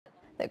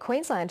The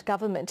Queensland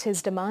Government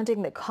is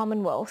demanding the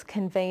Commonwealth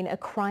convene a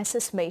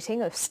crisis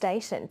meeting of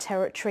state and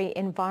territory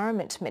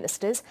environment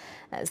ministers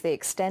as the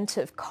extent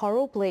of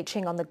coral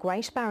bleaching on the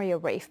Great Barrier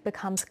Reef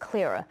becomes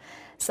clearer.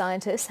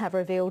 Scientists have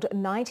revealed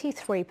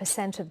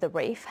 93% of the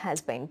reef has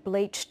been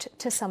bleached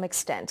to some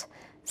extent.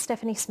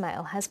 Stephanie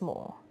Smale has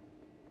more.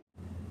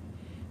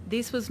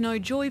 This was no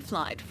joy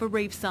flight for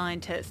reef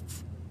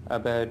scientists.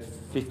 About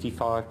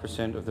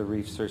 55% of the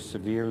reefs are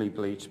severely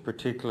bleached,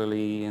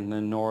 particularly in the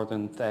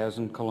northern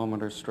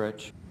 1,000-kilometre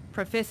stretch.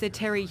 Professor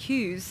Terry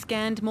Hughes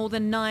scanned more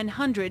than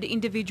 900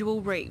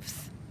 individual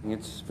reefs.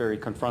 It's very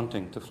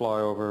confronting to fly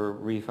over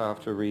reef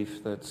after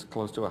reef that's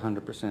close to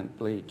 100%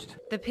 bleached.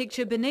 The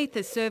picture beneath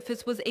the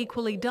surface was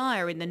equally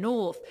dire in the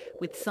north,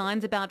 with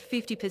signs about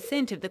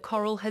 50% of the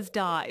coral has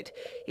died.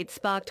 It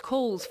sparked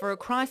calls for a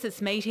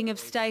crisis meeting of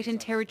state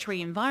and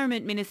territory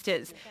environment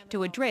ministers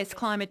to address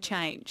climate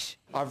change.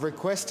 I've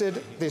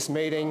requested this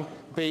meeting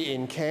be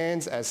in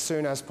Cairns as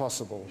soon as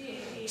possible,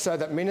 so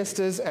that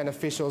ministers and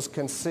officials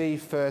can see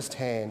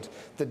firsthand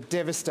the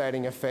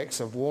devastating effects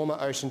of warmer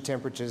ocean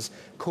temperatures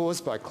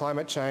caused by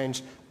climate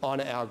change on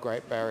our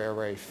Great Barrier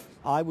Reef.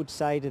 I would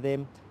say to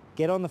them,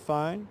 get on the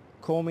phone,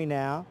 call me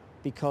now,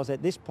 because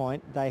at this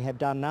point they have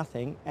done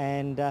nothing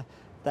and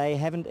they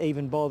haven't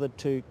even bothered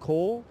to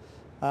call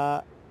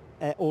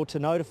or to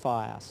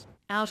notify us.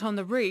 Out on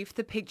the reef,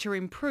 the picture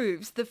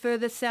improves the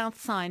further south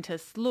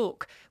scientists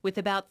look, with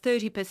about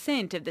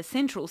 30% of the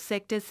central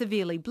sector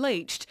severely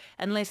bleached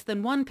and less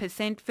than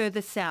 1%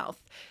 further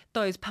south.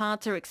 Those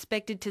parts are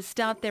expected to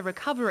start their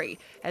recovery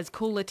as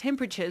cooler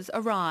temperatures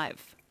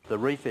arrive. The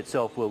reef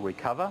itself will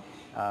recover,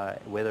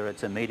 whether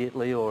it's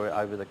immediately or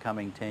over the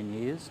coming 10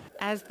 years.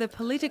 As the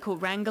political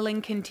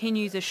wrangling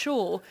continues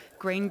ashore,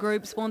 green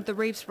groups want the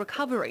reef's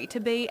recovery to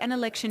be an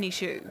election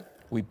issue.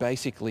 We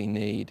basically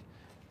need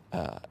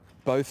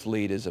both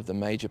leaders of the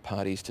major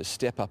parties to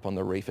step up on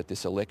the reef at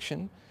this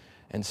election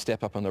and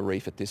step up on the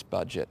reef at this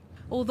budget.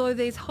 Although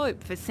there's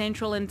hope for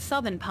central and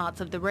southern parts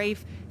of the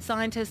reef,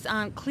 scientists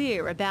aren't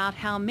clear about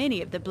how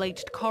many of the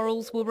bleached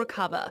corals will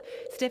recover.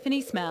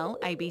 Stephanie Smale,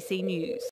 ABC News.